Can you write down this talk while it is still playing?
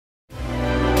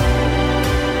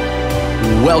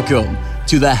Welcome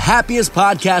to the happiest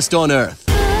podcast on earth.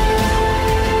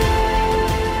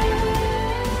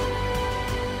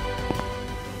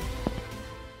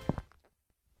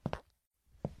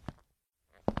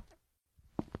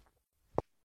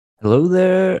 Hello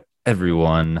there,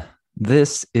 everyone.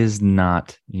 This is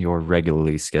not your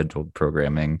regularly scheduled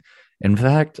programming. In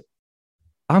fact,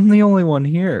 I'm the only one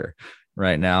here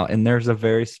right now, and there's a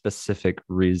very specific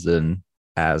reason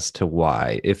as to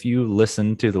why. If you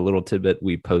listen to the little tidbit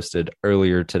we posted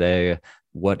earlier today,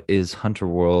 what is Hunter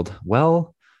World?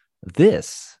 Well,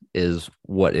 this is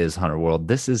what is Hunter World.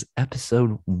 This is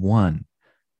episode 1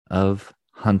 of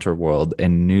Hunter World, a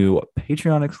new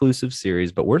Patreon exclusive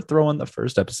series, but we're throwing the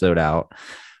first episode out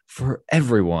for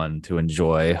everyone to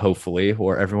enjoy, hopefully,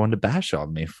 or everyone to bash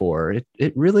on me for.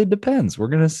 It really depends. We're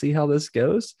going to see how this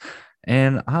goes.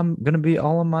 And I'm going to be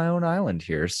all on my own island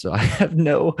here. So I have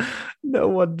no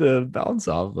one to bounce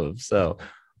off of. So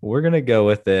we're going to go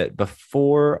with it.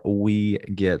 Before we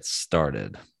get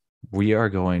started, we are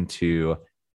going to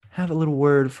have a little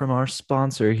word from our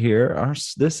sponsor here.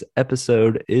 This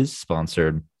episode is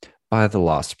sponsored by the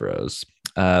Lost Bros.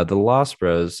 The Lost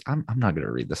Bros, I'm not going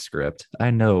to read the script.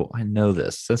 I know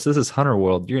this. Since this is Hunter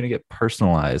World, you're going to get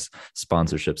personalized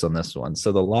sponsorships on this one.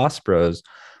 So the Lost Bros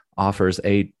offers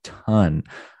a ton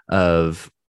of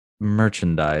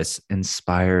merchandise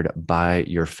inspired by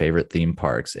your favorite theme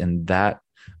parks. And that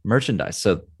merchandise,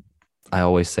 so I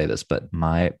always say this, but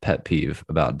my pet peeve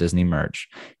about Disney merch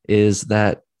is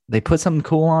that they put something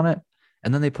cool on it,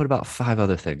 and then they put about 5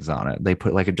 other things on it. They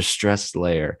put like a distressed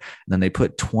layer, and then they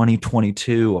put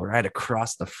 2022 right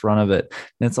across the front of it.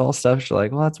 And it's all stuff you're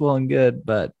like, well, that's well and good,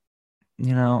 but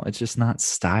it's just not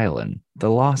styling. The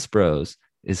Lost Bros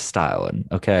is styling.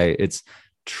 Okay. It's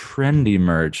trendy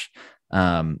merch.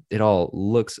 It all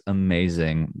looks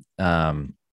amazing. A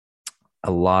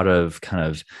lot of kind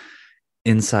of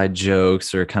inside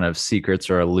jokes or kind of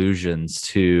secrets or allusions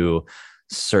to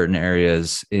certain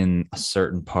areas in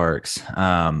certain parks.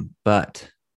 But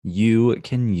you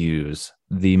can use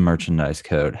the merchandise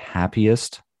code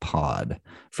HappiestPod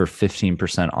for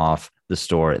 15% off the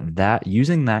store. That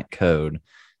using that code,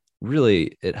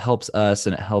 really, it helps us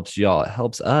and it helps y'all. It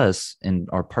helps us in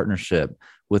our partnership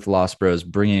with Lost Bros,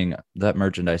 bringing that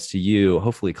merchandise to you,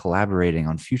 hopefully collaborating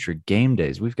on future game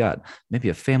days. We've got maybe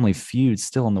a family feud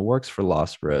still in the works for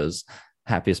Lost Bros,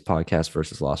 Happiest Podcast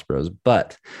versus Lost Bros.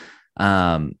 But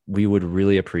we would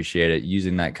really appreciate it.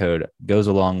 Using that code goes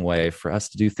a long way for us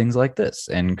to do things like this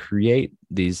and create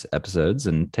these episodes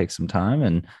and take some time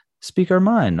and speak our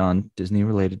mind on Disney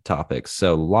related topics.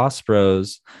 So Lost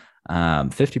Bros,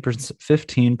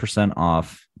 15%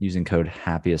 off using code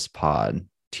HappiestPod.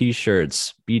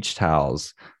 T-shirts, beach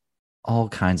towels, all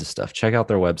kinds of stuff. Check out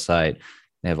their website.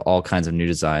 They have all kinds of new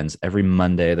designs. Every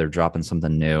Monday, they're dropping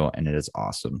something new, and it is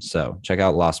awesome. So check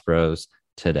out Lost Bros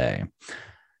today.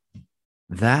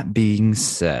 That being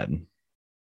said,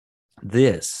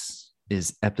 this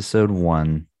is episode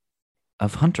 1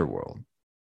 of Hunter World.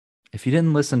 If you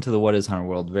didn't listen to the What is Hunter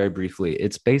World very briefly,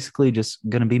 it's basically just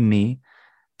going to be me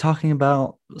talking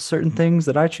about certain things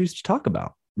that I choose to talk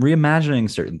about, reimagining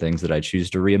certain things that I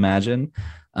choose to reimagine.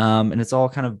 And it's all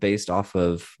kind of based off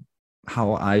of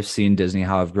how I've seen Disney,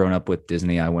 how I've grown up with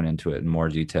Disney. I went into it in more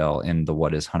detail in the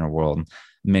What is Hunter World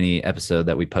mini episode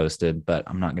that we posted, but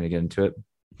I'm not going to get into it.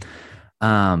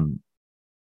 But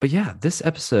yeah, this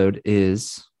episode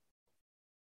is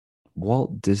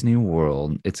Walt Disney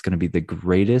World. It's going to be the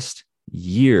greatest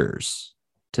years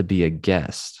to be a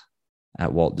guest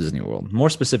at Walt Disney World. More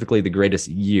specifically, the greatest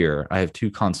year. I have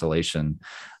 2 constellation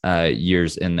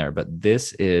years in there, but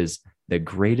this is the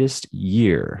greatest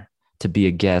year to be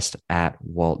a guest at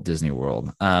Walt Disney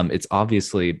World. It's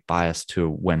obviously biased to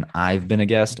when I've been a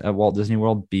guest at Walt Disney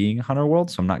World being Hunter World,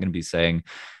 so I'm not going to be saying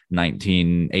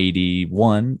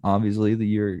 1981, obviously the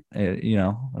year, it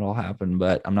all happened,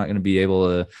 but I'm not going to be able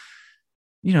to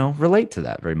relate to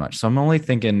that very much. So I'm only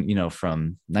thinking,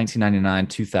 from 1999,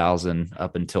 2000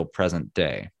 up until present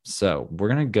day. So we're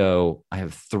going to go, I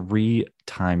have 3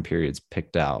 time periods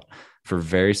picked out for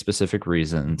very specific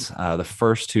reasons. The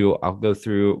first 2 I'll go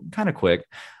through kind of quick,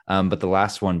 but the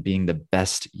last one being the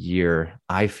best year,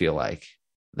 I feel like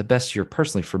the best year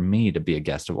personally for me to be a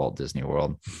guest of Walt Disney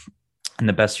World. And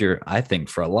the best year, I think,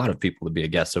 for a lot of people to be a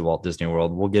guest of Walt Disney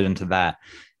World. We'll get into that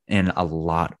in a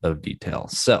lot of detail.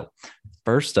 So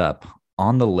first up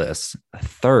on the list,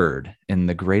 3rd in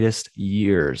the greatest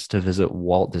years to visit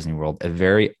Walt Disney World, a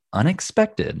very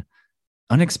unexpected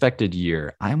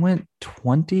year. I went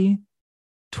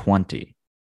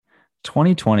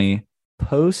 2020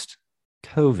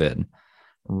 post-COVID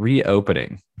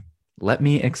reopening. Let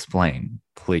me explain,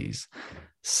 please.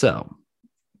 So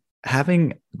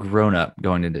having grown up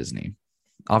going to Disney,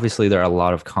 obviously there are a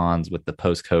lot of cons with the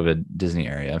post-COVID Disney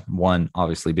area. One,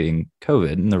 obviously, being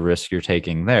COVID and the risk you're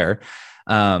taking there.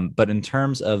 But in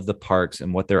terms of the parks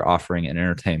and what they're offering in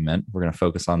entertainment, we're going to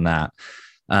focus on that.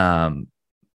 Um,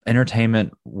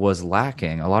 Entertainment was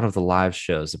lacking. A lot of the live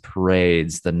shows, the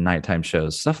parades, the nighttime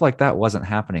shows, stuff like that wasn't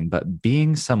happening. But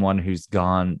being someone who's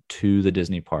gone to the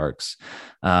Disney parks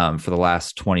for the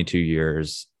last 22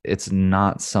 years, it's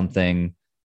not something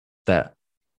that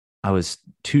I was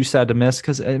too sad to miss,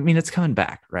 because I mean, it's coming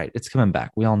back, right? It's coming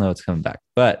back. We all know it's coming back.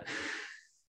 But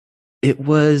it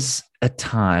was a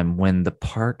time when the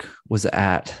park was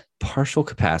at partial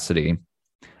capacity.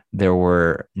 There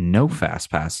were no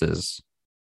fast passes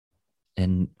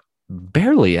and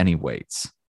barely any waits.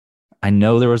 I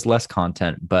know there was less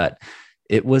content, but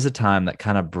it was a time that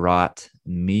kind of brought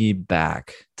me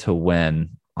back to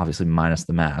when, obviously minus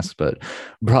the mask, but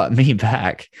brought me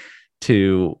back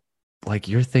to, like,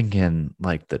 you're thinking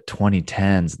like the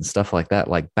 2010s and stuff like that,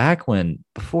 like back when,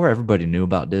 before everybody knew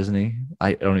about Disney.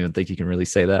 I don't even think you can really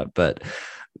say that, but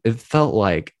it felt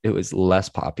like it was less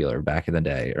popular back in the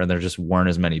day, or there just weren't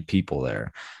as many people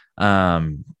there.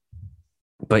 um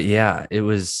but yeah, it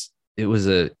was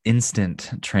a instant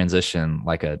transition,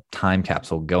 like a time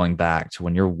capsule, going back to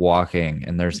when you're walking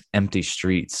and there's empty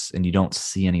streets and you don't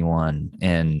see anyone,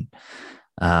 and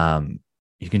um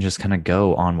you can just kind of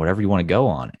go on whatever you want to go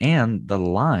on. And the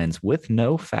lines, with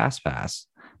no fast pass,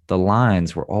 the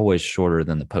lines were always shorter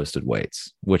than the posted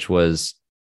waits, which was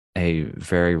a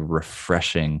very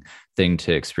refreshing thing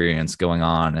to experience, going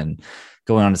on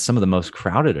to some of the most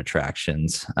crowded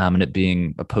attractions, and it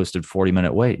being a posted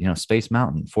 40-minute wait. Space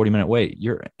Mountain, 40-minute wait,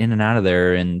 you're in and out of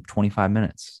there in 25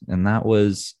 minutes. And that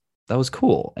was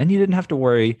cool. And you didn't have to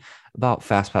worry about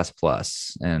Fast Pass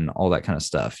Plus and all that kind of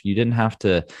stuff. You didn't have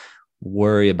to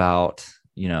worry about,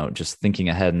 just thinking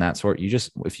ahead and that sort.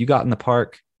 If you got in the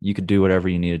park, you could do whatever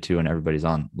you needed to, and everybody's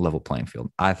on level playing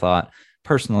field. I thought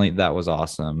personally that was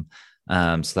awesome.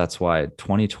 So that's why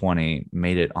 2020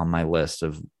 made it on my list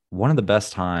of one of the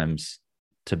best times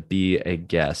to be a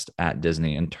guest at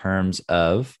Disney, in terms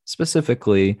of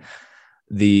specifically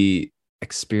the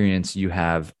experience you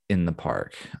have in the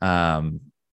park,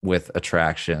 with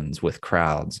attractions, with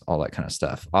crowds, all that kind of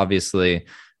stuff. Obviously,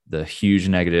 the huge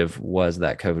negative was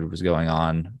that COVID was going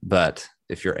on. But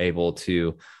if you're able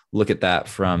to look at that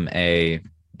from a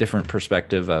different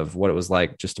perspective of what it was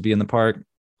like just to be in the park,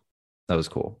 that was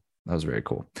cool. That was very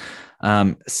cool.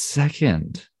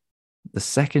 The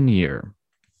second year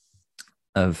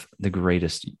of the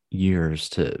greatest years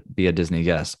to be a Disney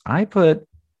guest, I put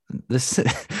this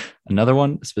another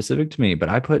one specific to me, but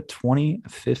I put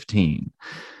 2015.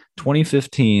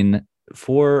 2015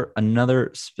 for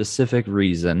another specific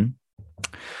reason.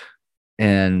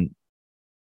 And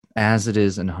as it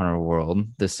is in Hunter World,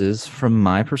 this is from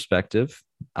my perspective.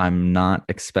 I'm not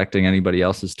expecting anybody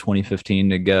else's 2015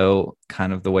 to go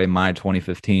kind of the way my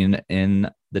 2015 in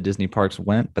the Disney parks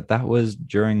went, but that was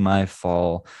during my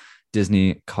fall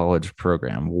Disney college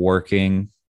program, working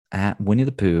at Winnie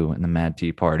the Pooh and the Mad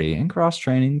Tea Party, and cross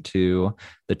training to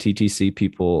the TTC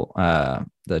people,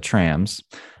 the trams.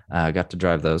 Got to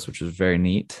drive those, which was very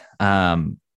neat.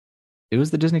 It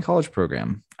was the Disney college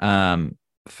program.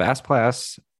 Fast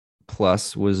Pass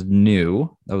Plus was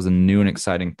new. That was a new and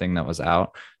exciting thing that was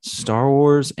out. Star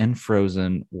Wars and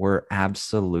Frozen were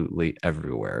absolutely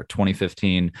everywhere.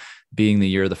 2015 being the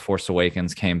year The Force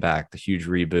Awakens came back, the huge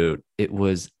reboot. It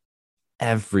was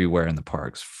everywhere in the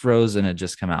parks. Frozen had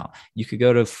just come out. You could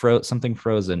go to something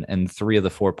Frozen in 3 of the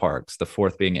 4 parks, the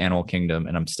 4th being Animal Kingdom,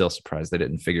 and I'm still surprised they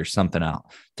didn't figure something out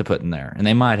to put in there. And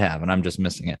they might have, and I'm just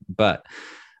missing it. But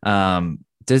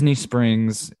Disney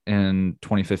Springs in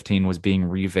 2015 was being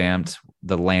revamped.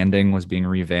 The landing was being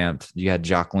revamped. You had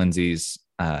Jock Lindsay's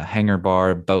Hangar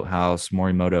Bar, Boathouse,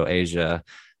 Morimoto Asia.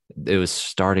 It was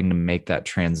starting to make that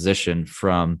transition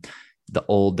from the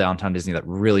old downtown Disney that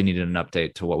really needed an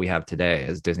update to what we have today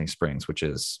as Disney Springs, which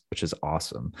is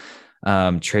awesome.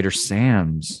 Trader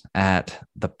Sam's at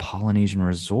the Polynesian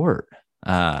Resort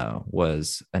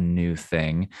was a new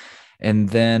thing. And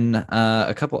then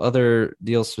a couple other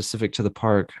deals specific to the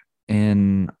park.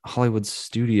 In Hollywood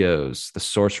Studios, the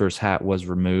Sorcerer's Hat was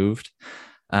removed,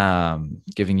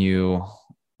 giving you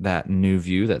that new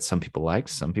view that some people liked,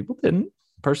 some people didn't.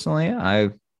 Personally, I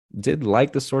did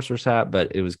like the Sorcerer's Hat,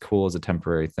 but it was cool as a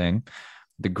temporary thing.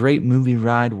 The Great Movie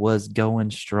Ride was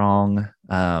going strong.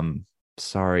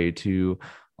 Sorry to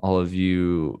all of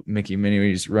you Mickey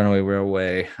Minnie's Runaway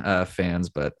Railway fans,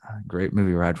 but Great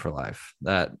Movie Ride for life.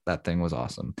 That thing was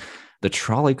awesome. The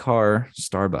trolley car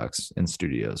Starbucks in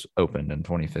Studios opened in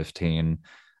 2015.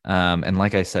 And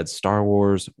like I said, Star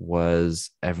Wars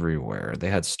was everywhere. They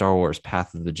had Star Wars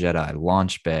Path of the Jedi,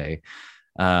 Launch Bay.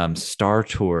 Star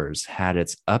Tours had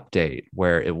its update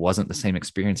where it wasn't the same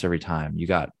experience every time. You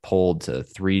got pulled to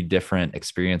 3 different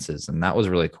experiences, and that was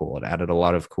really cool. It added a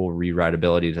lot of cool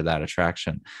rewritability to that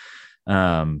attraction.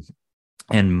 Um,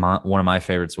 and one of my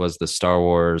favorites was the Star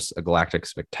Wars A Galactic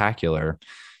Spectacular.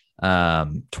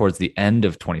 Towards the end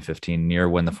of 2015, near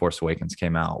when The Force Awakens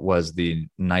came out, was the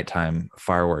nighttime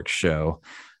fireworks show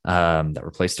that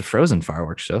replaced the Frozen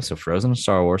fireworks show. So Frozen and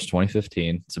Star Wars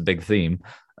 2015, it's a big theme.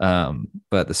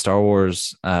 But the Star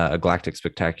Wars A Galactic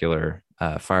Spectacular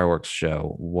fireworks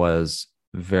show was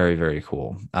very, very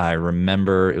cool. I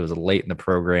remember it was late in the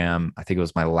program. I think it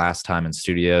was my last time in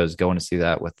studios, going to see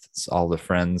that with all the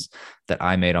friends that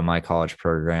I made on my college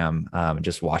program.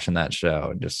 Just watching that show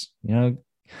and just,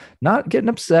 not getting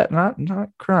upset, not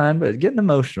crying, but getting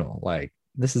emotional. Like,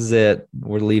 this is it.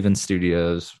 We're leaving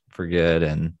studios for good.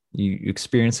 And you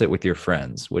experience it with your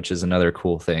friends, which is another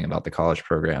cool thing about the college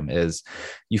program is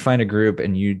you find a group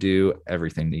and you do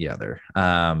everything together.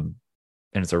 And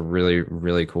it's a really,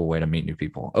 really cool way to meet new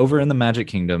people. Over in the Magic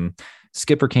Kingdom,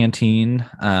 Skipper Canteen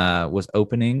was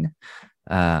opening.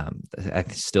 I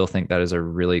still think that is a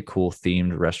really cool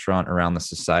themed restaurant around the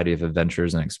Society of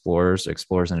Explorers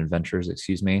and Adventurers,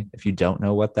 excuse me. If you don't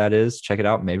know what that is, check it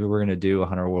out. Maybe we're going to do a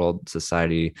 100 World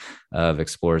Society of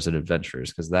Explorers and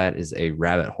Adventurers, because that is a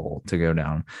rabbit hole to go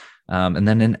down. And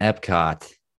then in Epcot,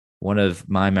 one of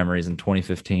my memories in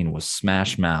 2015 was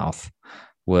Smash Mouth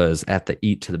was at the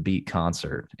Eat to the Beat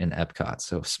concert in Epcot.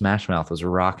 So Smash Mouth was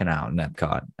rocking out in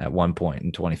Epcot at one point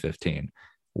in 2015,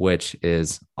 which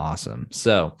is awesome.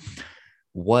 So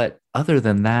what other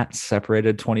than that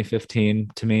separated 2015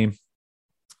 to me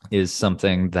is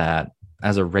something that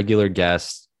as a regular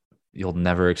guest, you'll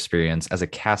never experience. As a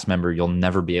cast member, you'll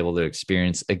never be able to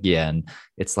experience again.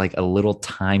 It's like a little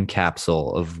time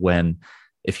capsule of when,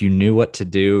 if you knew what to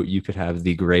do, you could have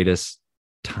the greatest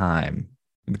time,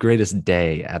 the greatest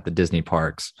day at the Disney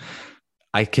parks.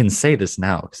 I can say this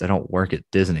now because I don't work at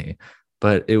Disney,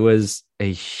 but it was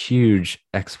a huge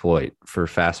exploit for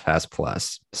FastPass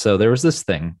Plus. So there was this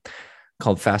thing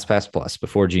called FastPass Plus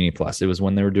before Genie Plus. It was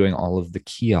when they were doing all of the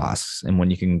kiosks. And when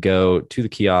you can go to the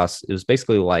kiosks, it was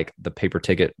basically like the paper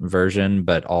ticket version,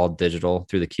 but all digital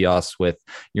through the kiosks with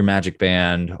your Magic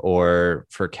Band, or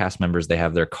for cast members, they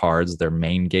have their cards, their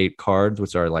main gate cards,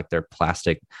 which are like their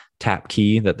plastic tap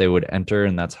key that they would enter.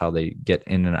 And that's how they get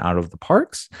in and out of the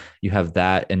parks. You have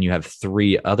that, and you have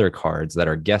 3 other cards that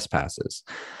are guest passes.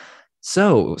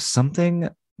 So something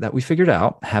that we figured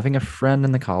out, having a friend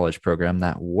in the college program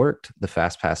that worked the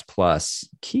FastPass Plus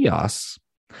kiosks,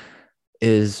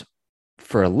 is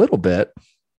for a little bit,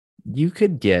 you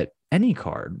could get any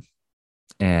card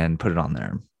and put it on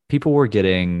there. People were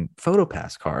getting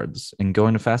PhotoPass cards and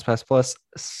going to FastPass Plus,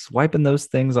 swiping those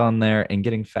things on there and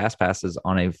getting Fast Passes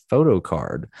on a photo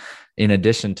card in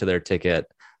addition to their ticket.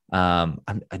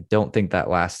 I don't think that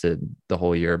lasted the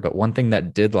whole year, but one thing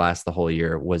that did last the whole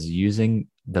year was using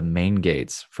the main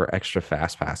gates for extra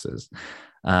Fast Passes.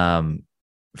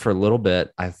 For a little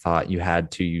bit, I thought you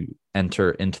had to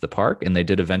enter into the park, and they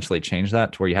did eventually change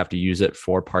that to where you have to use it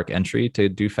for park entry to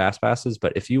do Fast Passes.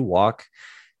 But if you walk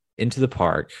into the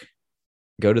park,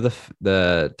 go to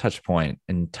the touch point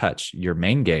and touch your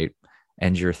main gate,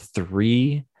 and your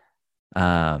 3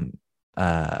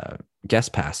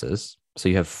 guest passes, so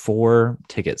you have 4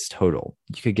 tickets total.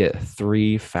 You could get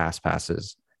 3 Fast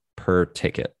Passes per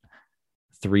ticket.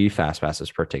 3 Fast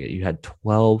Passes per ticket. You had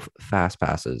 12 Fast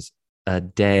Passes a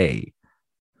day.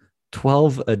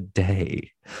 12 a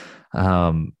day.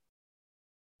 That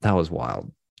was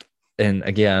wild. And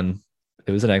again,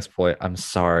 it was an exploit. I'm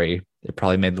sorry. It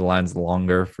probably made the lines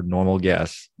longer for normal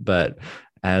guests, but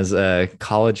as a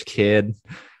college kid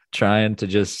trying to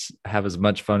just have as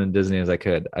much fun in Disney as I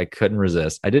couldn't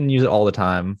resist. I didn't use it all the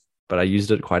time, but I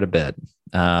used it quite a bit.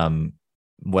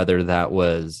 Whether that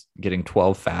was getting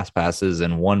 12 Fast Passes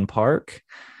in one park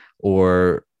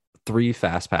or 3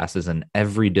 Fast Passes in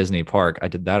every Disney park. I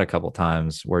did that a couple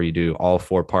times where you do all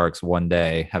 4 parks one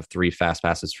day, have 3 Fast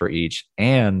Passes for each.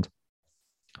 And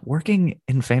working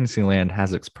in Fantasyland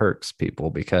has its perks,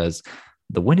 people, because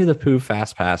the Winnie the Pooh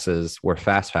Fast Passes were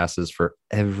Fast Passes for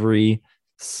every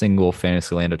single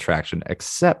Fantasyland attraction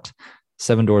except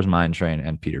Seven Dwarfs Mine Train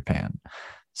and Peter Pan.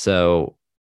 So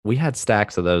we had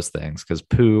stacks of those things because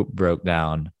Pooh broke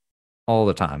down all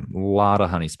the time. A lot of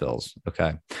honey spills.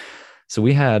 Okay. So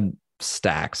we had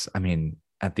stacks. I mean,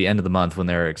 at the end of the month when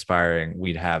they were expiring,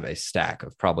 we'd have a stack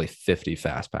of probably 50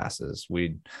 Fast Passes.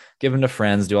 We'd give them to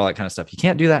friends, do all that kind of stuff. You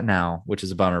can't do that now, which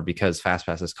is a bummer because Fast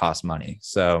Passes cost money.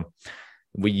 So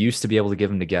We used to be able to give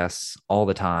them to guests all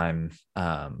the time.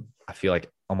 I feel like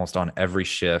almost on every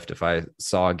shift, if I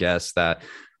saw a guest that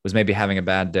was maybe having a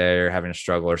bad day or having a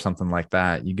struggle or something like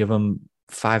that, you give them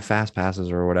 5 fast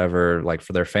passes or whatever, like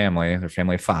for their family of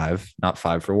 5, not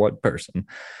 5 for one person.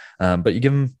 But you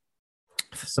give them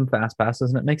some fast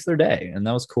passes and it makes their day. And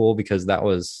that was cool because that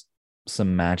was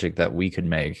some magic that we could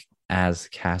make as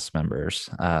cast members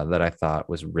that I thought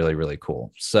was really, really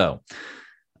cool. So,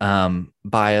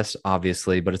 biased,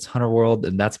 obviously, but it's Hunter World,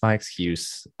 and that's my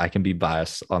excuse. I can be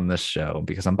biased on this show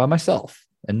because I'm by myself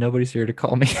and nobody's here to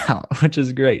call me out, which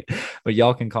is great. But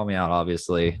y'all can call me out,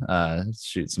 obviously,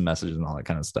 shoot some messages and all that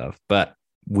kind of stuff. But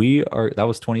that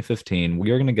was 2015.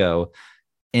 We are going to go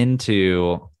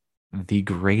into the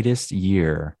greatest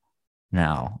year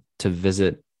now to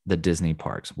visit the Disney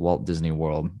parks, Walt Disney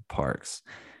World parks.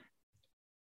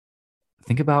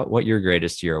 Think about what your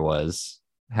greatest year was.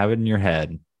 Have it in your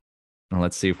head. And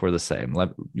let's see if we're the same.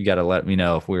 You got to let me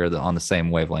know if we're on the same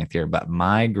wavelength here. But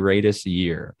my greatest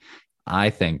year, I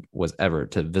think, was ever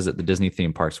to visit the Disney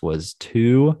theme parks was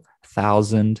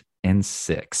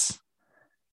 2006.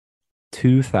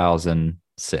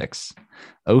 2006.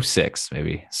 06,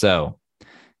 maybe. So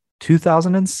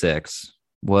 2006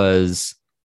 was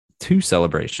 2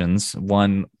 celebrations,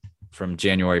 one from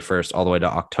January 1st all the way to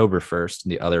October 1st,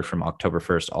 the other from October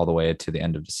 1st all the way to the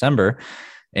end of December.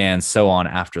 And so on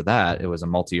after that, it was a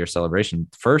multi-year celebration.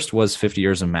 First was 50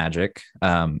 Years of Magic.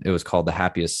 It was called the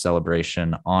Happiest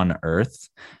Celebration on Earth.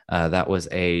 That was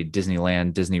a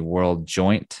Disneyland, Disney World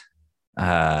joint,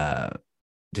 Disneyland,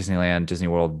 Disney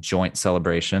World joint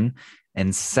celebration.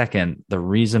 And second, the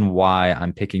reason why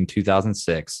I'm picking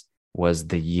 2006 was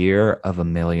the Year of a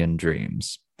Million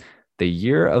Dreams. The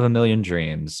Year of a Million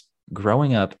Dreams,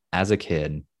 growing up as a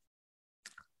kid,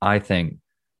 I think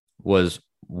was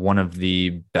one of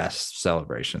the best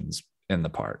celebrations in the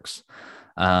parks.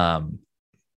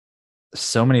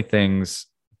 So many things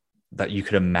that you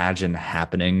could imagine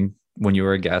happening when you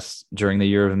were a guest during the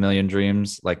Year of a Million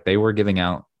Dreams. Like, they were giving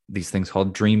out these things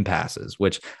called dream passes,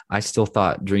 which I still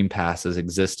thought dream passes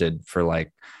existed for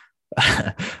like,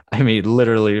 I mean,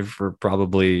 literally for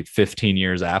probably 15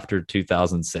 years after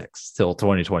 2006 till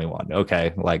 2021.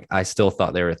 Okay. Like, I still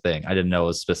thought they were a thing. I didn't know it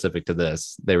was specific to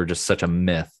this. They were just such a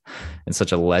myth and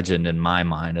such a legend in my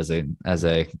mind as a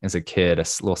kid, a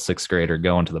little 6th grader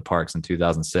going to the parks in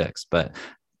 2006. But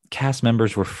cast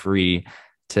members were free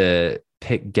to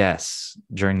pick guests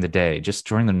during the day, just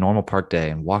during the normal park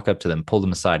day, and walk up to them, pull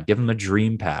them aside, give them a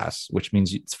dream pass, which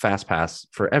means it's fast pass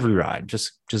for every ride.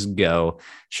 Just go,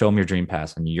 show them your dream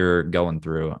pass, and you're going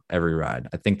through every ride.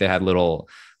 I think they had little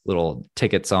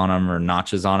tickets on them or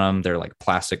notches on them. They're like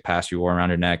plastic pass you wore around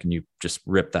your neck, and you just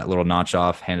rip that little notch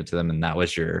off, hand it to them, and that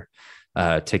was your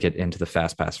ticket into the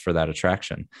fast pass for that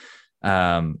attraction.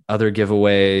 Other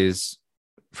giveaways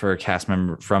for cast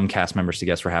members to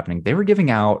guests were happening. They were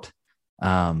giving out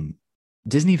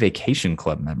Disney Vacation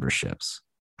Club memberships.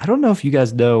 I don't know if you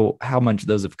guys know how much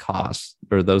those cost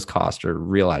or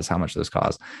realize how much those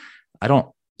cost.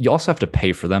 You also have to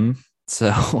pay for them.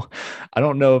 So I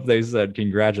don't know if they said,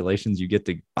 congratulations, you get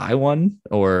to buy one,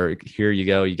 or here you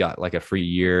go, you got like a free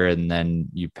year and then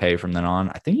you pay from then on.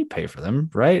 I think you pay for them,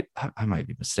 right? I might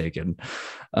be mistaken.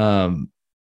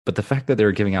 But the fact that they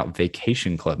were giving out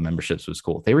Vacation Club memberships was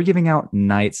cool. They were giving out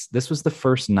nights. This was the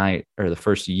first night, or the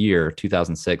first year,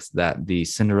 2006, that the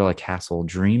Cinderella Castle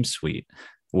Dream Suite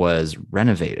was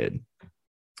renovated.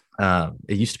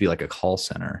 It used to be like a call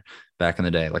center back in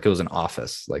the day. Like, it was an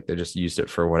office. Like, they just used it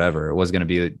for whatever. It was going to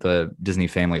be the Disney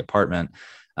family apartment.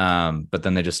 But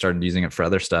then they just started using it for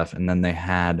other stuff. And then they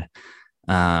had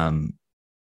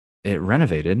it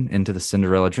renovated into the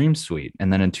Cinderella Dream Suite.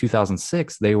 And then in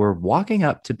 2006, they were walking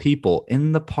up to people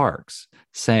in the parks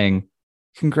saying,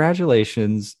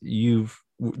 congratulations,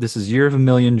 this is Year of a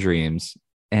Million Dreams,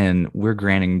 and we're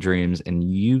granting dreams, and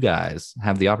you guys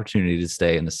have the opportunity to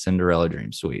stay in the Cinderella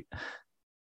Dream Suite.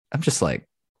 I'm just like,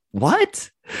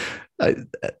 what?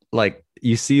 Like,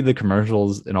 you see the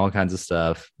commercials and all kinds of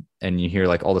stuff, and you hear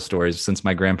like all the stories. Since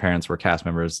my grandparents were cast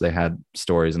members, they had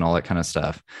stories and all that kind of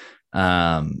stuff.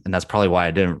 And that's probably why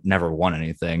I never won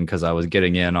anything, because I was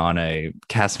getting in on a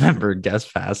cast member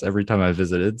guest pass every time I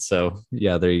visited. So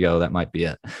yeah, there you go. That might be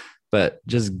it. But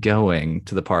just going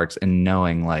to the parks and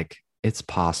knowing like it's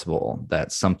possible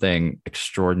that something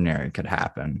extraordinary could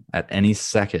happen at any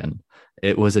second,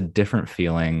 it was a different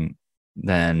feeling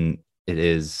than it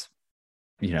is,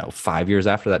 5 years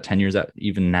after that, 10 years out,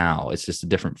 even now. It's just a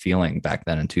different feeling back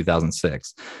then in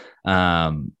 2006.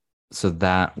 So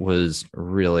that was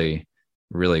really,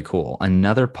 really cool.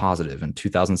 Another positive in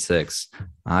 2006,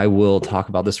 I will talk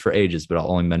about this for ages, but I'll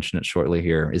only mention it shortly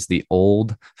here, is the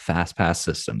old Fast Pass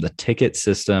system, the ticket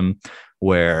system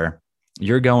where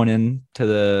you're going into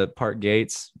the park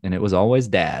gates and it was always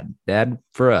dad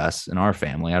for us in our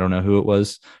family. I don't know who it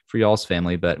was for y'all's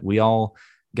family, but we all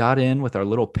got in with our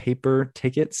little paper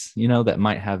tickets, that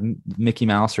might have Mickey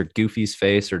Mouse or Goofy's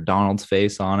face or Donald's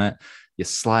face on it. You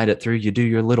slide it through, you do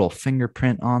your little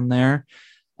fingerprint on there.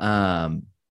 And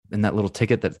that little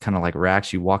ticket that kind of like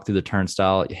racks, you walk through the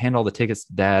turnstile, you hand all the tickets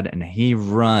to dad, and he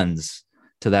runs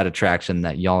to that attraction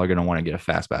that y'all are going to want to get a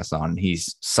fast pass on. He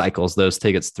cycles those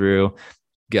tickets through,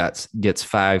 gets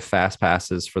 5 fast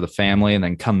passes for the family, and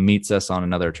then meets us on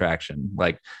another attraction.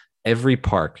 Like every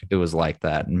park, it was like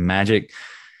that. Magic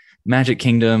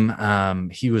Kingdom,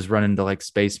 he was running to like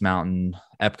Space Mountain.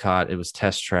 Epcot, it was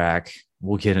Test Track.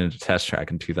 We'll get into Test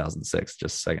Track in 2006.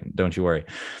 Just a second. Don't you worry.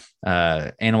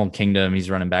 Animal Kingdom,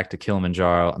 he's running back to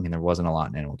Kilimanjaro. I mean, there wasn't a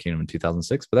lot in Animal Kingdom in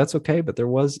 2006, but that's okay. But there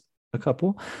was a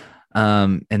couple.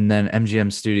 And then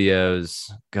MGM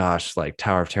Studios, gosh, like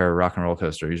Tower of Terror, Rock and Roller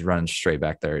Coaster, he's running straight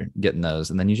back there, getting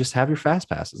those. And then you just have your fast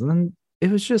passes. And then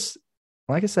it was just,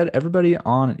 like I said, everybody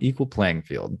on an equal playing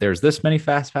field. There's this many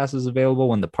fast passes available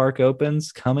when the park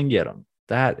opens. Come and get them.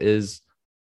 That is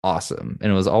awesome.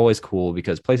 And it was always cool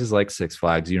because places like Six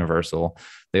Flags, Universal,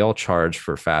 they all charge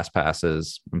for fast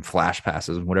passes and flash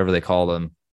passes, whatever they call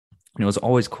them. And it was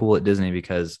always cool at Disney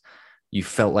because you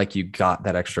felt like you got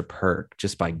that extra perk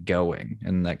just by going,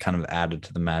 and that kind of added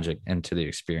to the magic and to the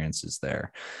experiences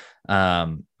there.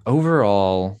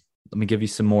 Overall, let me give you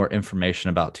some more information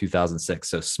about 2006.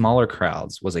 So smaller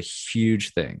crowds was a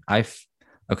huge thing.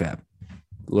 Okay, a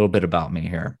little bit about me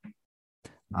here.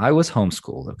 I was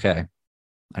homeschooled. Okay.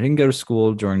 I didn't go to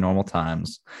school during normal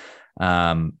times.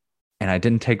 And I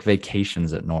didn't take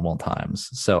vacations at normal times.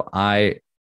 So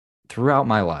throughout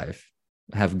my life,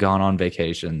 have gone on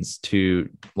vacations to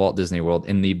Walt Disney World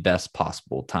in the best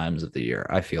possible times of the year.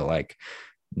 I feel like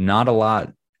not a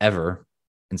lot ever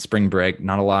in spring break,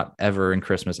 not a lot ever in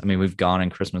Christmas. I mean, we've gone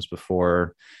in Christmas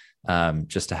before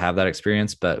just to have that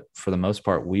experience, but for the most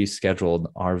part, we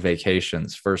scheduled our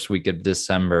vacations first week of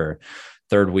December,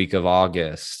 third week of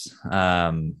August,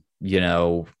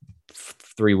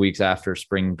 3 weeks after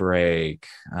spring break.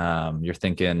 You're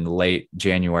thinking late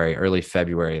January, early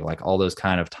February, like all those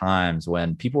kind of times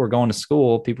when people were going to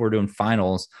school, people were doing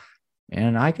finals,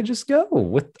 and I could just go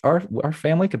with our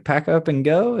family, could pack up and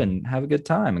go and have a good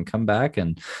time and come back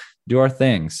and do our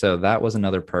thing. So that was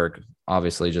another perk,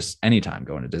 obviously, just anytime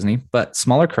going to Disney. But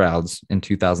smaller crowds in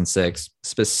 2006,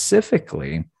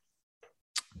 specifically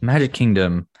Magic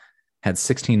Kingdom had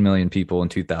 16 million people in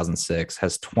 2006,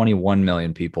 has 21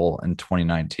 million people in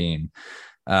 2019.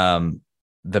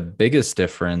 The biggest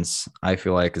difference, I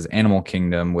feel like, is Animal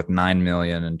Kingdom with 9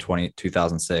 million in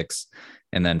 2006,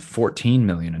 and then 14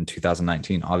 million in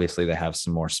 2019. Obviously, they have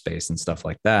some more space and stuff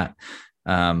like that.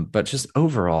 But just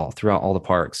overall, throughout all the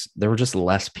parks, there were just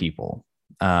less people.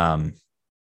 And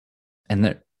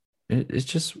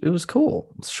it was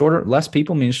cool. Less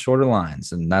people means shorter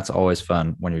lines. And that's always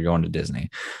fun when you're going to Disney.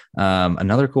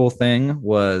 Another cool thing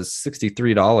was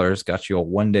 $63 got you a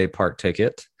 1-day park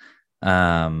ticket.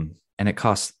 And it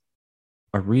costs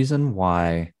a reason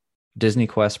why Disney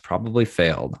Quest probably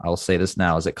failed. I'll say this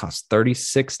now, is it costs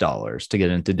 $36 to get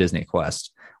into Disney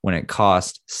Quest when it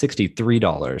cost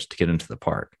 $63 to get into the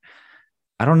park.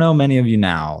 I don't know many of you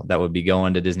now that would be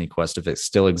going to Disney Quest if it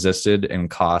still existed and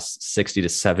costs $60 to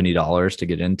 $70 to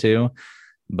get into,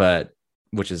 but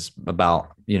which is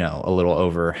about, a little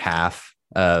over half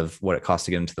of what it costs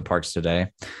to get into the parks today.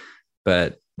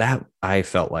 But that, I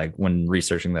felt like when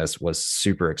researching this, was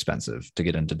super expensive to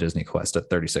get into Disney Quest at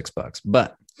 $36,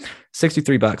 but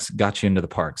 $63 got you into the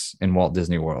parks in Walt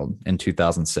Disney World in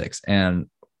 2006. And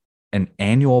an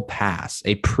annual pass,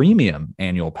 a premium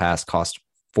annual pass, cost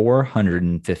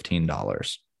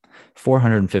 $415.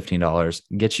 $415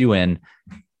 gets you in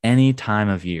any time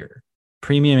of year.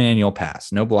 Premium annual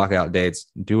pass, no blockout dates,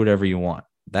 do whatever you want.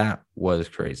 That was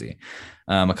crazy.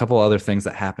 A couple other things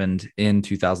that happened in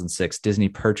 2006, Disney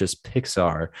purchased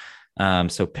Pixar.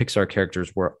 So Pixar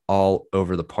characters were all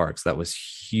over the parks. That was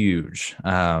huge.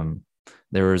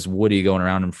 There was Woody going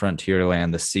around in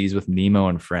Frontierland. The Seas with Nemo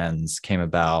and Friends came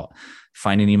about.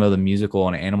 Finding Nemo the musical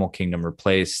and Animal Kingdom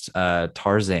replaced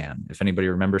Tarzan. If anybody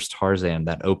remembers Tarzan,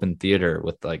 that open theater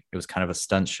with it was kind of a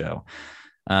stunt show.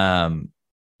 And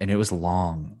it was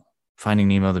long. Finding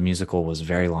Nemo the musical was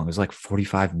very long. It was like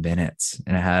 45 minutes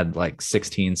and it had like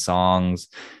 16 songs,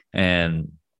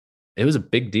 and it was a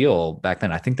big deal back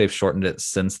then. I think they've shortened it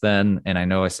since then. And I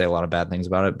know I say a lot of bad things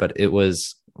about it, but it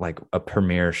was like a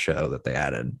premiere show that they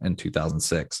added in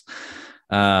 2006.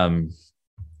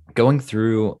 Going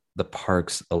through the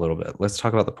parks a little bit. Let's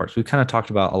talk about the parks. We kind of talked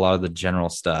about a lot of the general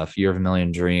stuff, Year of a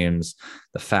Million Dreams,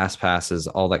 the fast passes,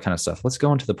 all that kind of stuff. Let's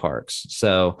go into the parks.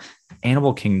 So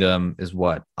Animal Kingdom is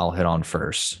what I'll hit on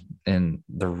first and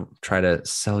try to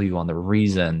sell you on the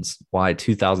reasons why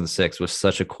 2006 was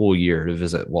such a cool year to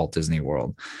visit Walt Disney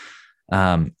World.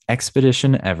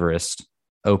 Expedition Everest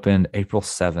opened April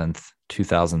 7th,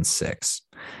 2006,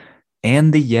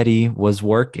 and the Yeti was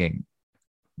working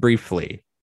briefly.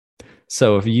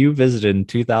 So if you visited in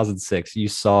 2006, you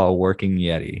saw a working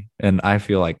Yeti. And I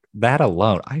feel like that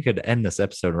alone, I could end this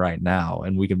episode right now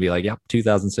and we can be like, yep,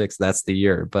 2006, that's the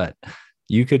year. But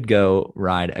you could go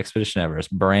ride Expedition Everest,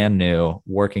 brand new,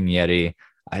 working Yeti.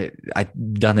 I've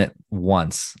done it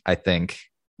once, I think,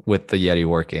 with the Yeti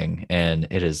working, and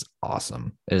it is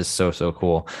awesome. It is so, so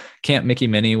cool. Camp Mickey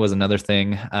Minnie was another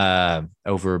thing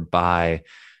over by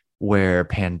where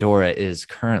Pandora is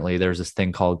currently. There's this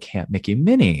thing called Camp Mickey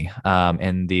Minnie,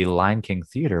 and the Lion King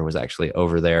Theater was actually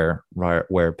over there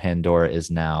where Pandora is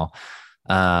now.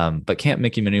 But Camp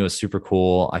Mickey Minnie was super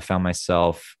cool. I found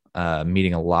myself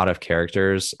meeting a lot of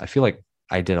characters. I feel like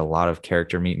I did a lot of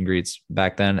character meet and greets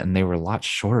back then, and they were a lot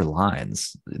shorter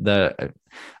lines.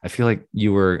 I feel like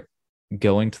you were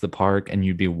going to the park and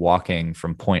you'd be walking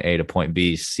from point A to point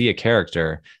B, see a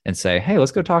character and say, hey,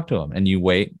 let's go talk to him. And you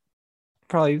wait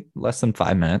probably less than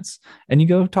 5 minutes and you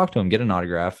go talk to him, get an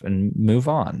autograph and move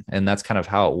on. And that's kind of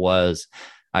how it was.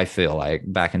 I feel like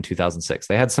back in 2006,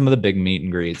 they had some of the big meet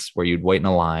and greets where you'd wait in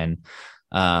a line.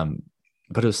 But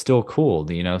it was still cool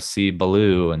to, see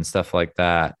Baloo and stuff like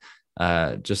that,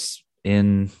 just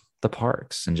in the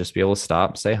parks and just be able to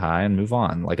stop, say hi and move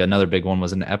on. Like another big one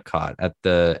was in Epcot, at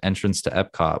the entrance to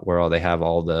Epcot, where they have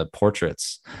all the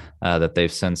portraits that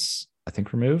they've since, I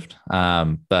think, removed.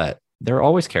 But there are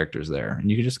always characters there and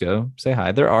you can just go say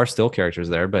hi. There are still characters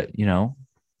there, but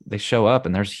they show up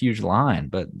and there's a huge line,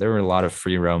 but there were a lot of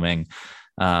free roaming,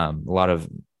 a lot of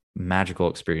magical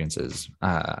experiences.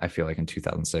 I feel like in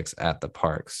 2006 at the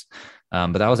parks.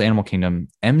 But that was Animal Kingdom.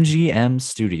 MGM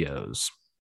Studios,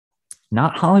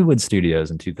 not Hollywood Studios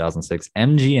in 2006,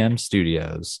 MGM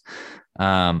Studios,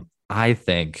 I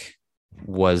think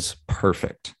was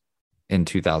perfect in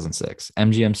 2006.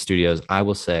 MGM Studios, I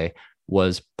will say,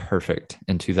 was perfect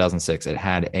in 2006. It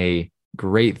had a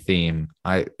great theme.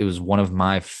 It was one of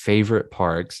my favorite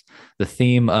parks. The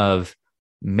theme of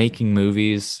making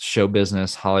movies, show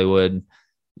business, Hollywood,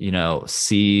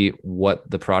 see what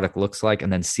the product looks like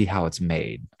and then see how it's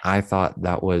made. I thought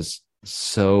that was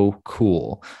so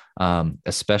cool.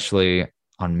 Especially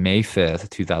on May 5th,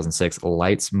 2006,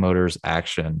 Lights, Motors,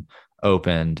 Action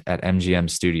opened at MGM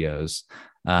Studios.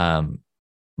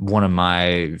 One of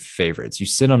my favorites. You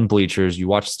sit on bleachers, you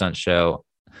watch a stunt show.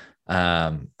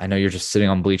 I know you're just sitting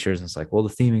on bleachers and it's like, well,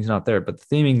 the theming's not there, but the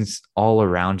theming's all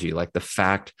around you. Like the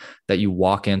fact that you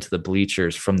walk into the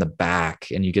bleachers from the back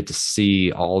and you get to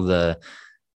see all the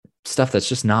stuff that's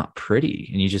just not pretty.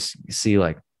 And you just see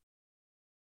like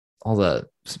all the,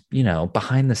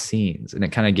 behind the scenes. And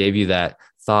it kind of gave you that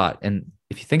thought. And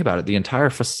if you think about it, the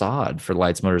entire facade for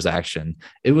Lights, Motors, Action,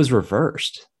 it was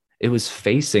reversed. It was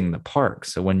facing the park.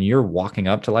 So when you're walking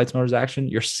up to Lights, Motors, Action,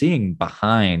 you're seeing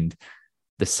behind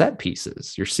the set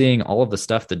pieces. You're seeing all of the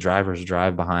stuff the drivers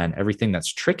drive behind, everything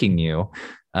that's tricking you.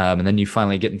 And then you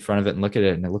finally get in front of it and look at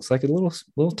it, and it looks like a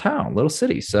little town, little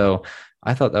city. So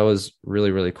I thought that was really,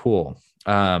 really cool.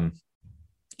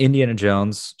 Indiana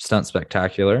Jones Stunt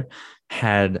Spectacular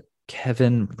had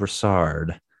Kevin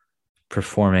Broussard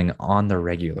performing on the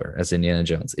regular as Indiana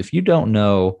Jones. If you don't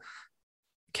know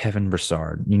Kevin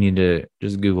Broussard, you need to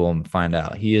just Google him and find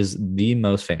out. He is the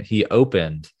most famous. He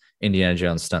opened Indiana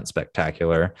Jones Stunt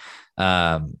Spectacular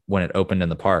when it opened in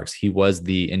the parks. He was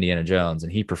the Indiana Jones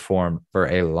and he performed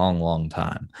for a long, long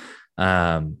time.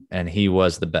 And he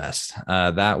was the best.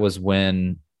 That was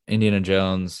when Indiana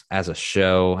Jones as a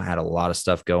show had a lot of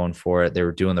stuff going for it. They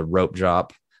were doing the rope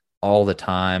drop all the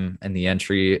time. And the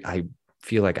entry, I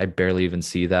feel like I barely even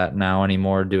see that now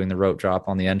anymore, doing the rope drop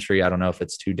on the entry. I don't know if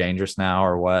it's too dangerous now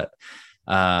or what.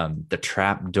 The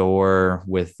trap door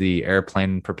with the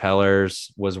airplane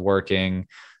propellers was working.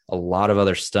 A lot of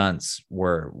other stunts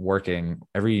were working.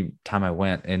 Every time I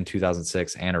went in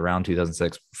 2006 and around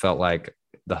 2006, felt like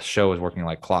the show was working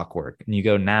like clockwork. And you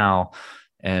go now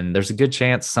and there's a good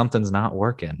chance something's not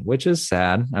working, which is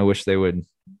sad. I wish they would,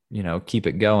 keep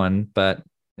it going. But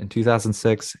in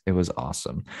 2006, it was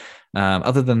awesome.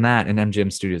 Other than that, in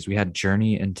MGM Studios, we had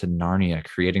Journey into Narnia,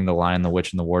 Creating the Lion, the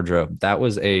Witch, and the Wardrobe. That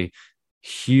was a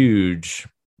huge,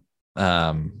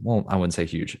 I wouldn't say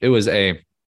huge. It was a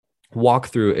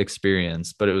walkthrough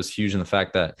experience, but it was huge in the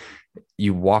fact that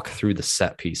you walk through the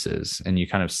set pieces and you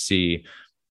kind of see,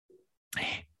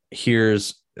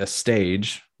 here's a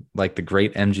stage, like the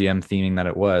great MGM theming that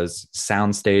it was,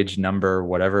 sound stage number,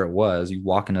 whatever it was, you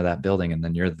walk into that building and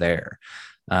then you're there.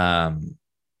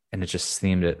 And it just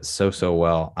themed it so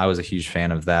well. I was a huge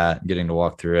fan of that, getting to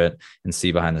walk through it and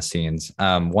see behind the scenes.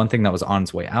 One thing that was on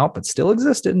its way out, but still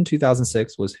existed in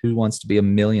 2006 was Who Wants to Be a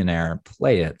Millionaire?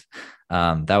 Play It.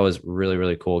 That was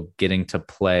really cool, getting to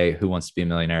play Who Wants to Be a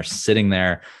Millionaire, sitting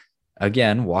there,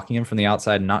 again, walking in from the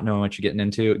outside, not knowing what you're getting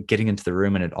into, getting into the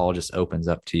room, and it all just opens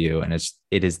up to you. And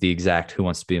it is the exact Who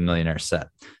Wants to Be a Millionaire set.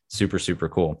 Super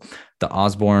cool. The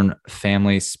Osborne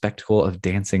Family Spectacle of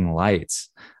Dancing Lights.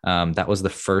 That was the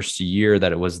first year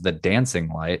that it was the dancing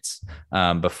lights.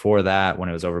 Before that, when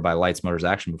it was over by Lights Motors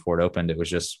Action, before it opened, it was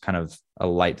just kind of a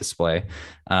light display.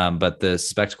 But the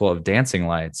Spectacle of Dancing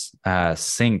Lights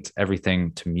synced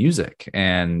everything to music,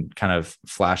 and kind of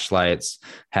flashlights,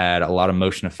 had a lot of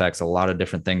motion effects, a lot of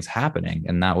different things happening.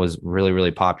 And that was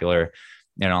really popular.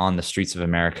 And on the Streets of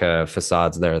America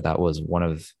facades there, that was one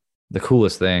of the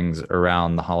coolest things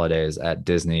around the holidays at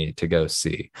Disney to go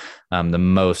see. The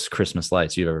most Christmas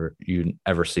lights you'd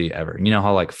ever see ever. You know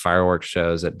how like fireworks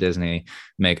shows at Disney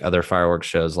make other fireworks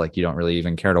shows like you don't really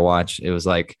even care to watch? It was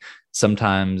like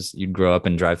sometimes you'd grow up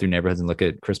and drive through neighborhoods and look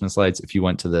at Christmas lights. If you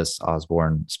went to this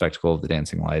Osborne Spectacle of the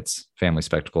Dancing Lights, Family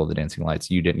Spectacle of the Dancing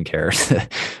Lights, you didn't care to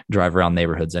drive around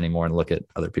neighborhoods anymore and look at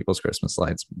other people's Christmas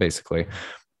lights, basically.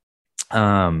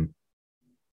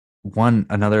 One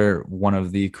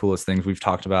of the coolest things we've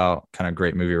talked about, kind of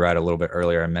Great Movie Ride a little bit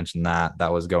earlier. I mentioned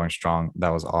that was going strong. That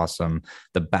was awesome.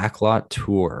 The Backlot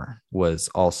Tour was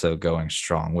also going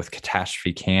strong with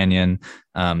Catastrophe Canyon.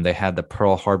 They had the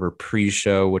Pearl Harbor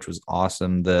pre-show, which was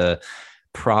awesome. The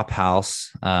prop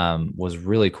house was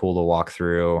really cool to walk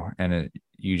through, and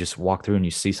you just walk through and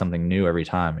you see something new every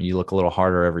time. You look a little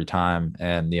harder every time,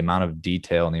 and the amount of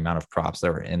detail and the amount of props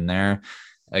that were in there,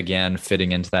 again,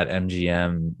 fitting into that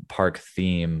MGM park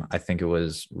theme, I think it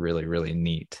was really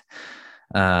neat.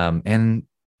 And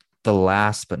the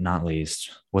last but not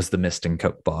least was the Mist and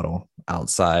Coke bottle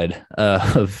outside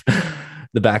of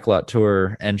the Backlot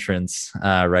Tour entrance.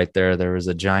 Right there was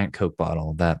a giant Coke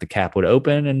bottle that the cap would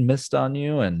open and mist on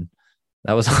you. And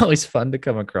that was always fun to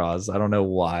come across. I don't know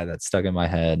why that stuck in my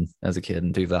head as a kid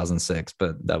in 2006,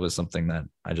 but that was something that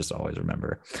I just always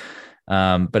remember.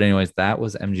 But anyways, that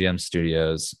was MGM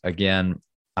Studios. Again,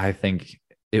 I think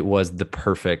it was the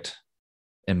perfect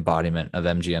embodiment of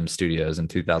MGM Studios in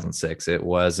 2006. It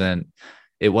wasn't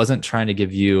trying to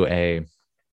give you a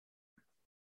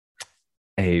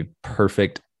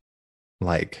perfect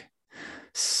like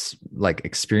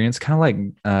experience, kind of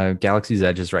like Galaxy's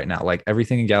Edge is right now. Like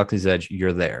everything in Galaxy's Edge,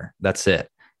 you're there. That's it.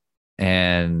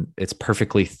 And it's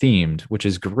perfectly themed, which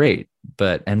is great.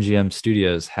 But MGM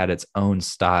Studios had its own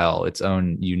style, its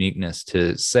own uniqueness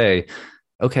to say,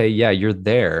 okay, yeah, you're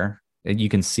there. And you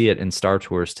can see it in Star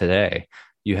Tours today.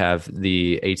 You have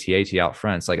the AT-AT out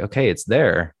front. It's like, okay, it's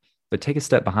there, but take a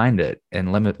step behind it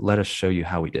and let us show you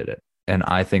how we did it. And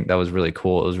I think that was really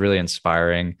cool. It was really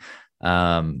inspiring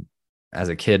as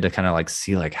a kid to kind of like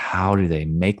see like, how do they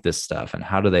make this stuff and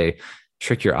how do they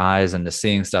trick your eyes into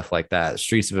seeing stuff like that?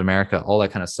 Streets of America, all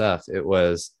that kind of stuff. It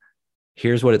was,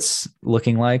 here's what it's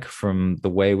looking like from the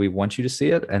way we want you to see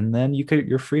it. And then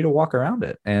you're free to walk around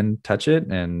it and touch it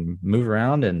and move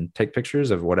around and take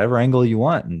pictures of whatever angle you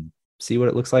want and see what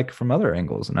it looks like from other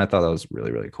angles. And I thought that was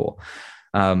really cool.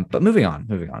 But moving on,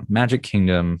 Magic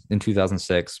Kingdom in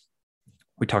 2006.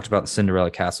 We talked about the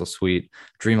Cinderella Castle Suite.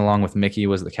 Dream Along with Mickey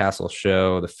was the castle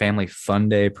show. The Family Fun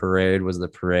Day Parade was the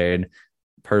parade.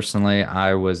 Personally,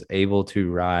 I was able to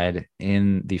ride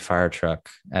in the fire truck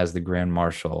as the Grand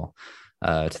Marshal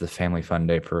to the Family Fun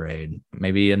Day Parade.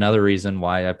 Maybe another reason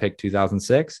why I picked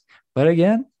 2006. But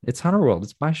again, it's Haunted World.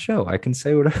 It's my show. I can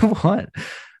say what I want.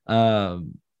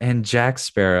 And Jack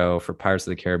Sparrow for Pirates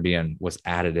of the Caribbean was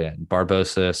added in.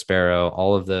 Barbossa, Sparrow,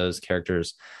 all of those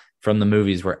characters from the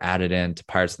movies were added in to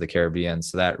Pirates of the Caribbean.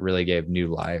 So that really gave new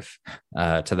life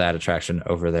to that attraction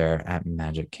over there at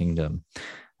Magic Kingdom.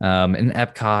 In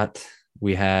Epcot,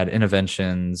 we had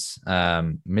Innoventions.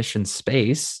 Mission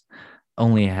Space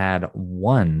only had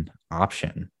one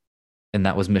option, and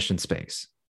that was Mission Space.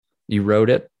 You rode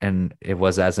it, and it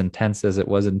was as intense as it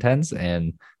was intense,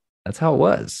 and that's how it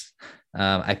was.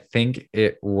 I think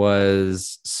it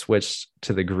was switched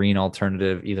to the green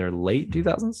alternative either late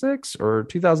 2006 or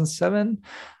 2007.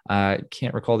 I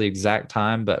can't recall the exact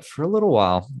time, but for a little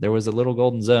while, there was a little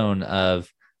golden zone of,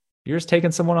 you're just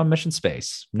taking someone on Mission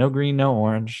Space. No green, no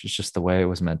orange. It's just the way it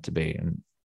was meant to be. And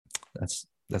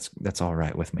that's all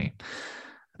right with me.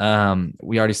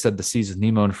 We already said the Seas with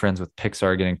Nemo and Friends with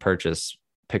Pixar getting purchased.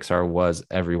 Pixar was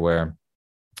everywhere.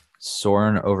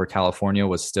 Soarin' over California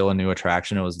was still a new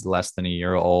attraction. It was less than a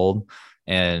year old.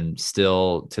 And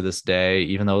still to this day,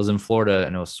 even though it was in Florida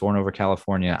and it was soaring over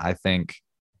California, I think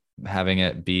having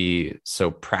it be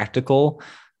so practical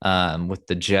with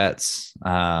the jets,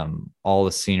 all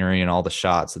the scenery and all the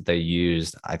shots that they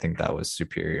used, I think that was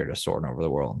superior to soaring over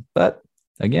the world. But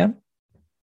again,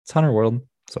 it's Hunter World,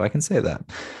 so I can say that.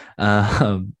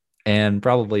 And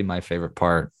probably my favorite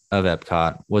part of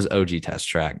Epcot was OG Test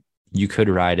Track. You could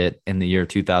ride it in the year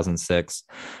 2006,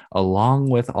 along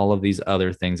with all of these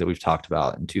other things that we've talked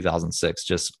about in 2006,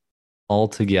 just all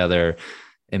together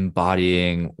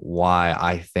embodying why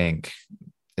I think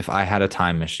if I had a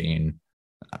time machine,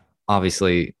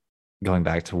 obviously going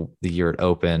back to the year it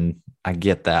opened, I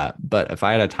get that. But if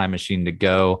I had a time machine to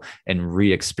go and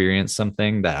re-experience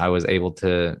something that I was able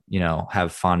to,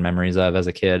 have fond memories of as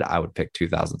a kid, I would pick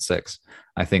 2006.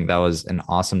 I think that was an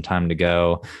awesome time to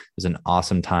go. It was an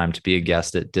awesome time to be a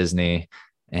guest at Disney.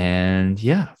 And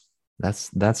yeah, that's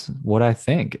what I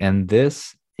think. And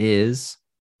this is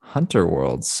Hunter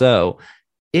World. So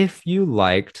if you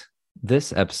liked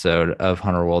this episode of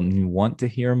Hunter World and you want to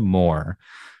hear more,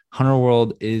 Hunter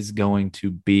World is going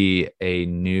to be a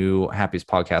new Happiest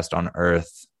Podcast on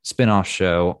Earth spinoff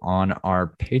show on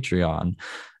our Patreon.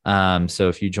 So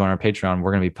if you join our Patreon,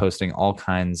 we're going to be posting all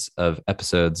kinds of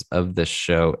episodes of this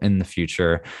show in the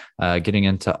future, getting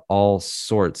into all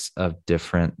sorts of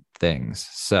different things.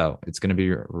 So it's going to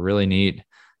be really neat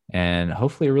and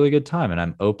hopefully a really good time. And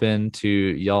I'm open to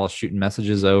y'all shooting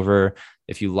messages over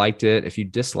if you liked it, if you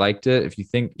disliked it, if you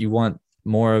think you want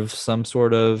more of some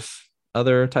sort of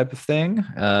other type of thing.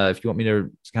 If you want me to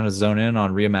kind of zone in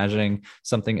on reimagining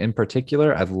something in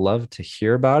particular, I'd love to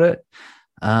hear about it.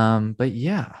 But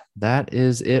yeah, that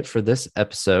is it for this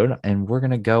episode. And we're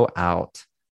going to go out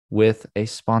with a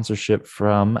sponsorship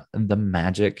from the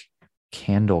Magic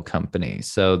Candle Company.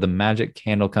 So the Magic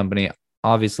Candle Company,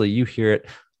 obviously you hear it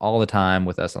all the time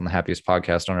with us on the Happiest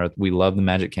Podcast on Earth. We love the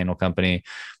Magic Candle Company.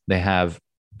 They have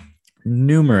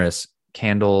numerous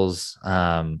candles,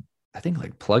 I think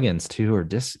like plugins too, or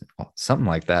something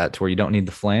like that, to where you don't need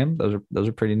the flame. Those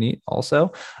are pretty neat.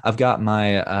 Also, I've got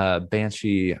my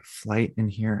Banshee Flight in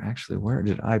here. Actually, where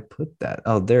did I put that?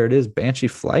 Oh, there it is, Banshee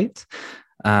Flight.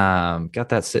 Got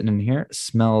that sitting in here.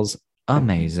 Smells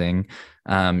amazing.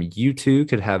 You too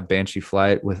could have Banshee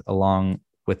Flight along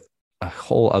with a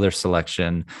whole other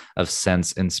selection of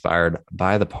scents inspired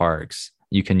by the parks.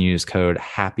 You can use code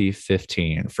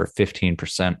HAPPY15 for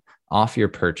 15% off your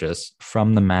purchase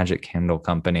from the Magic Candle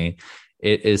Company.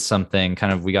 It is something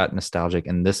we got nostalgic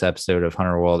in this episode of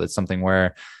Hunter World. It's something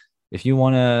where if you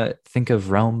want to think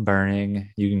of Rome burning,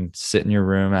 you can sit in your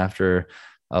room or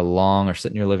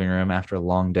sit in your living room after a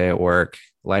long day at work,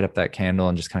 light up that candle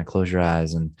and just kind of close your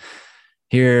eyes and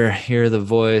hear the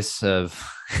voice of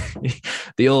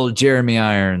the old Jeremy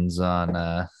Irons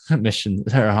on mission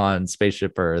or on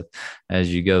Spaceship Earth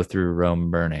as you go through Rome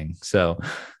burning. So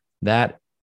that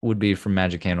would be from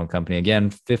Magic Candle Company. Again,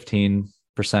 15%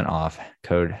 off,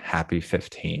 code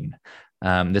HAPPY15.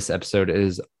 This episode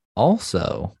is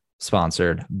also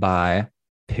sponsored by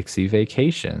Pixie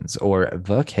Vacations, or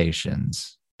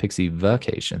Vacations. Pixie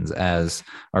Vacations, as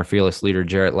our fearless leader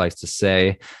Jarrett likes to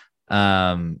say.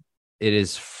 It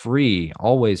is free,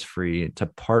 always free, to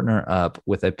partner up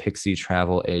with a Pixie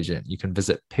travel agent. You can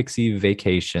visit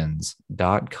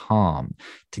pixievacations.com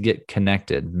to get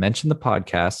connected. Mention the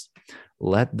podcast.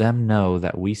 Let them know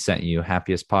that we sent you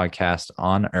Happiest Podcast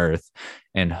on Earth,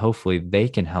 and hopefully they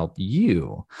can help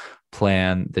you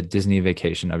plan the Disney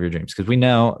vacation of your dreams. Because we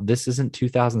know this isn't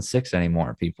 2006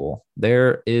 anymore, people.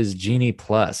 There is Genie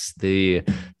Plus, the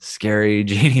scary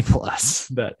Genie Plus.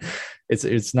 But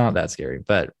it's not that scary.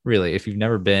 But really, if you've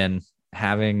never been,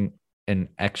 having an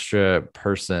extra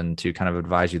person to kind of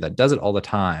advise you that does it all the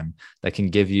time, that can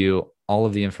give you all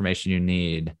of the information you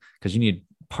need, because you need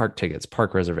park tickets,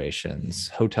 park reservations,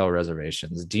 hotel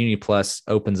reservations. Genie Plus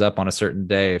opens up on a certain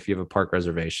day. If you have a park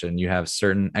reservation, you have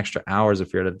certain extra hours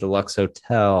if you're at a deluxe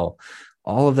hotel.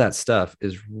 All of that stuff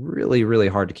is really, really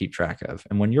hard to keep track of.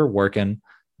 And when you're working,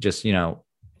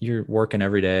 you're working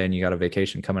every day and you got a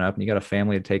vacation coming up and you got a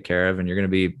family to take care of and you're going to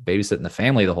be babysitting the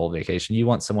family the whole vacation, you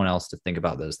want someone else to think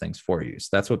about those things for you. So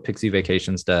that's what Pixie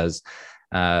Vacations does.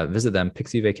 Visit them,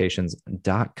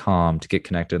 pixievacations.com, to get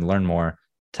connected and learn more.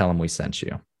 Tell them we sent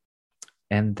you.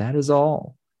 And that is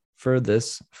all for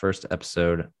this first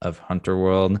episode of Hunter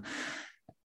World.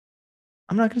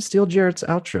 I'm not going to steal Jarrett's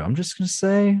outro. I'm just going to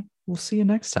say we'll see you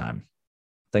next time.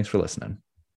 Thanks for listening.